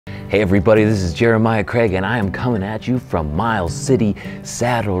Hey everybody, this is Jeremiah Craig and I am coming at you from Miles City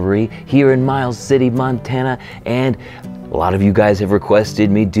Saddlery here in Miles City, Montana. And a lot of you guys have requested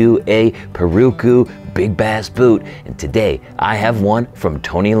me do a Pirarucu big bass boot. And today I have one from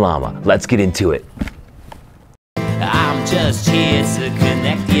Tony Lama. Let's get into it. I'm just here to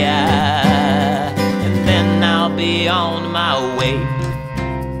connect ya, and then I'll be on my way.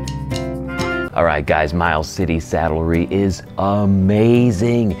 All right, guys, Miles City Saddlery is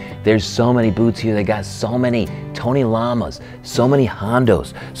amazing. There's so many boots here. They got so many Tony Lamas, so many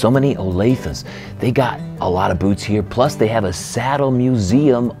Hondos, so many Olathes. They got a lot of boots here. Plus, they have a saddle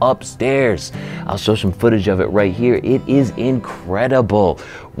museum upstairs. I'll show some footage of it right here. It is incredible.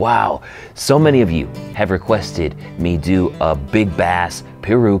 Wow. So many of you have requested me do a big bass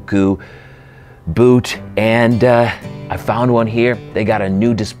Pirarucu boot, and I found one here. They got a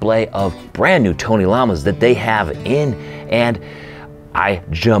new display of brand new Tony Lamas that they have in, and I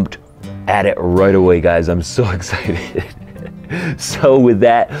jumped at it right away, guys. I'm so excited. So with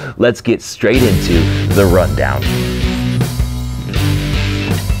that, let's get straight into the rundown.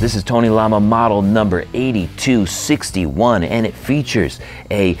 This is Tony Lama model number 8261, and it features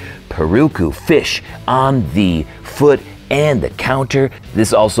a Pirarucu fish on the foot and the counter.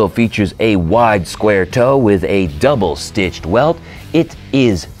 This also features a wide square toe with a double stitched welt. It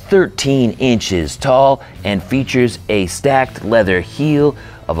is 13 inches tall and features a stacked leather heel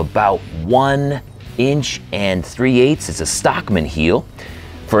of about 1 inch and 3/8. It's a Stockman heel.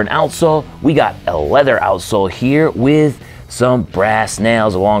 For an outsole, we got a leather outsole here with some brass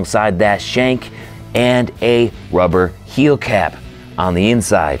nails alongside that shank and a rubber heel cap. On the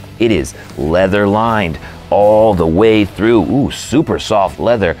inside, it is leather lined all the way through. Ooh, super soft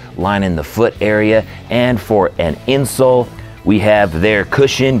leather lining the foot area. And for an insole, we have their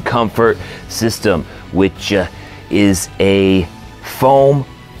cushion comfort system, which is a foam,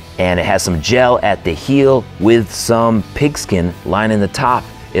 and it has some gel at the heel with some pigskin lining the top,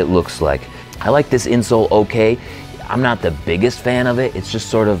 it looks like. I like this insole okay. I'm not the biggest fan of it. It's just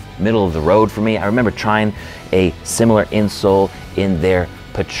sort of middle of the road for me. I remember trying a similar insole in their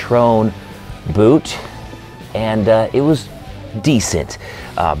Patron boot, and it was decent,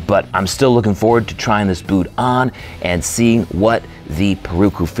 but I'm still looking forward to trying this boot on and seeing what the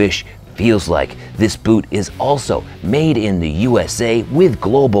Pirarucu fish feels like. This boot is also made in the USA with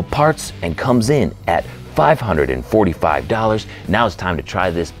global parts and comes in at $545. Now it's time to try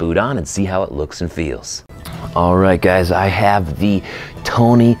this boot on and see how it looks and feels. All right, guys, I have the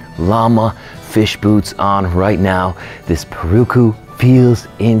Tony Lama fish boots on right now. This Pirarucu feels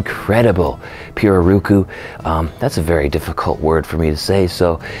incredible. Pirarucu, that's a very difficult word for me to say,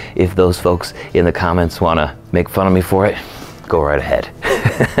 so if those folks in the comments want to make fun of me for it, go right ahead.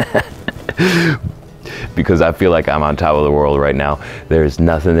 Because I feel like I'm on top of the world right now. There's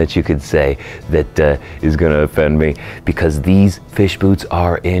nothing that you could say that is gonna offend me, because these fish boots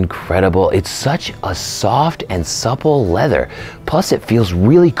are incredible. It's such a soft and supple leather. Plus it feels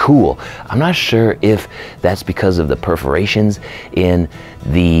really cool. I'm not sure if that's because of the perforations in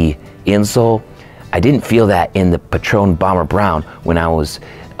the insole. I didn't feel that in the Patron Bomber Brown when I was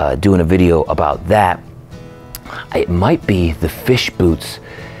doing a video about that. It might be the fish boots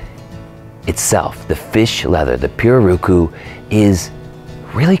itself. The fish leather, the Pirarucu, is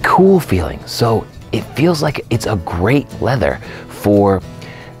really cool feeling. So it feels like it's a great leather for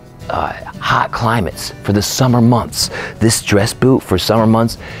hot climates, for the summer months. This dress boot for summer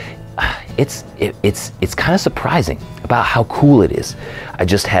months, it's kind of surprising about how cool it is. I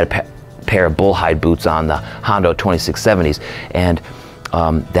just had a pair of bullhide boots on, the Hondo 2670s, and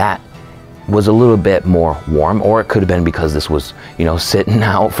that was a little bit more warm, or it could have been because this was, you know, sitting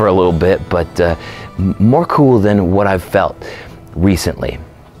out for a little bit, but more cool than what I've felt recently.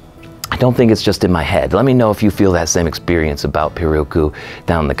 I don't think it's just in my head. Let me know if you feel that same experience about Pirarucu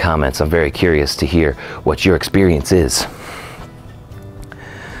down in the comments. I'm very curious to hear what your experience is.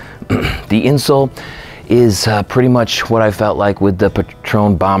 The insole is pretty much what I felt like with the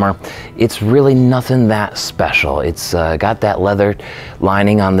Patron Bomber. It's really nothing that special. It's got that leather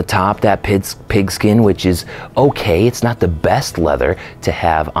lining on the top, that pigskin, which is okay. It's not the best leather to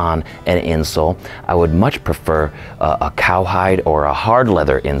have on an insole. I would much prefer a cowhide or a hard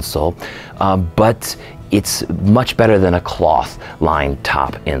leather insole, but it's much better than a cloth lined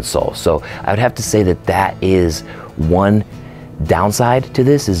top insole. So I would have to say that that is one downside to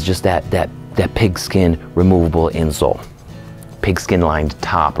this, is just that pigskin removable insole. Pigskin lined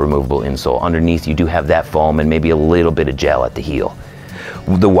top removable insole. Underneath you do have that foam and maybe a little bit of gel at the heel.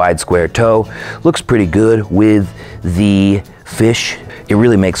 The wide square toe looks pretty good with the fish it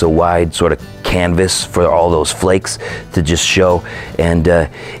really makes a wide sort of canvas for all those flakes to just show, and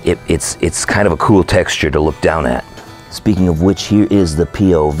it's kind of a cool texture to look down at. Speaking of which, here is the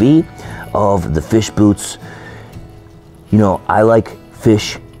POV of the fish boots. You know, I like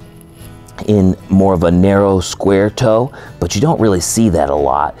fish in more of a narrow square toe, but you don't really see that a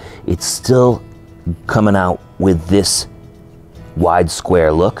lot. It's still coming out with this wide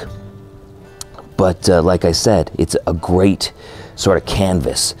square look, but like I said, it's a great sort of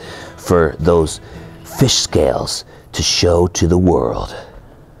canvas for those fish scales to show to the world.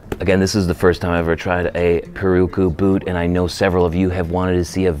 Again, this is the first time I've ever tried a Pirarucu boot, and I know several of you have wanted to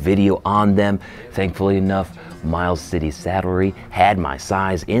see a video on them. Thankfully enough, Miles City Saddlery had my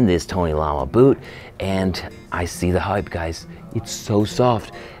size in this Tony Lama boot, and I see the hype, guys. It's so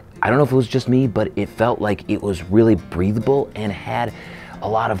soft. I don't know if it was just me, but it felt like it was really breathable and had a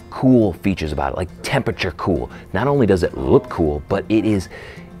lot of cool features about it, like temperature cool. Not only does it look cool, but it is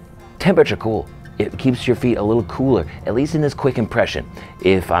temperature cool. It keeps your feet a little cooler, at least in this quick impression.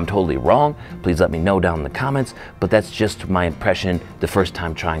 If I'm totally wrong, please let me know down in the comments, but that's just my impression the first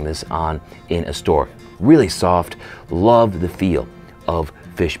time trying this on in a store. Really soft, love the feel of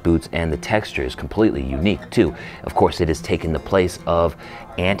fish boots, and the texture is completely unique too. Of course, it has taken the place of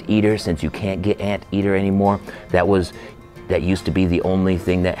Anteater, since you can't get Anteater anymore. That used to be the only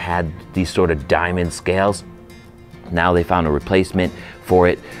thing that had these sort of diamond scales. Now they found a replacement for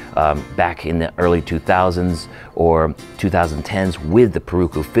it back in the early 2000s or 2010s with the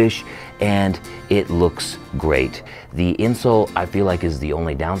Pirarucu fish, and it looks great. The insole, I feel like, is the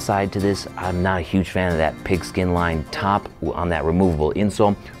only downside to this. I'm not a huge fan of that pigskin line top on that removable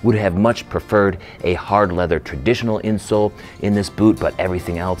insole. Would have much preferred a hard leather traditional insole in this boot, but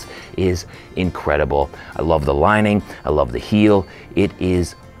everything else is incredible. I love the lining, I love the heel. It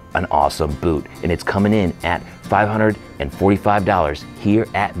is an awesome boot, and it's coming in at $545 here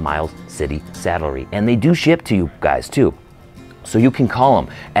at Miles City Saddlery, and they do ship to you guys too. So you can call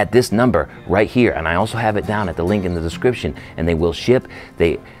them at this number right here, and I also have it down at the link in the description, and they will ship.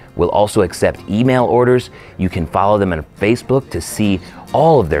 They will also accept email orders. You can follow them on Facebook to see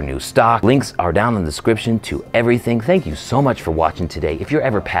all of their new stock. Links are down in the description to everything. Thank you so much for watching today. If you're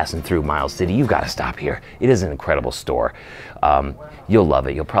ever passing through Miles City, you've got to stop here. It is an incredible store. You'll love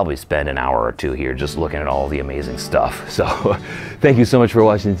it. You'll probably spend an hour or two here just looking at all the amazing stuff. So thank you so much for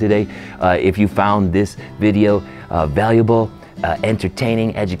watching today. If you found this video valuable,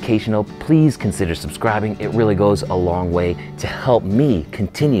 entertaining, educational, please consider subscribing. It really goes a long way to help me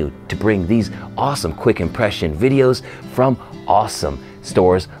continue to bring these awesome quick impression videos from awesome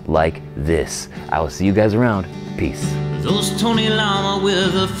stores like this. I will see you guys around. Peace. Those Tony Lama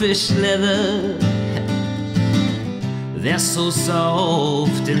with the fish leather, they're so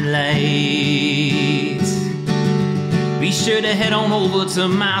soft and light. Be sure to head on over to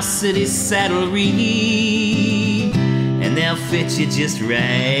my city saddlery, and they'll fit you just right.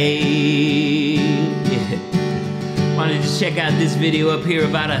 Why don't you check out this video up here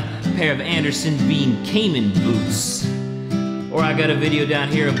about a pair of Anderson Bean Cayman boots. Or I got a video down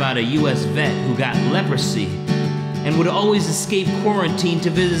here about a US vet who got leprosy and would always escape quarantine to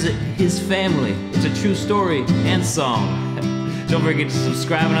visit his family. It's a true story and song. Don't forget to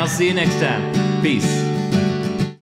subscribe, and I'll see you next time. Peace.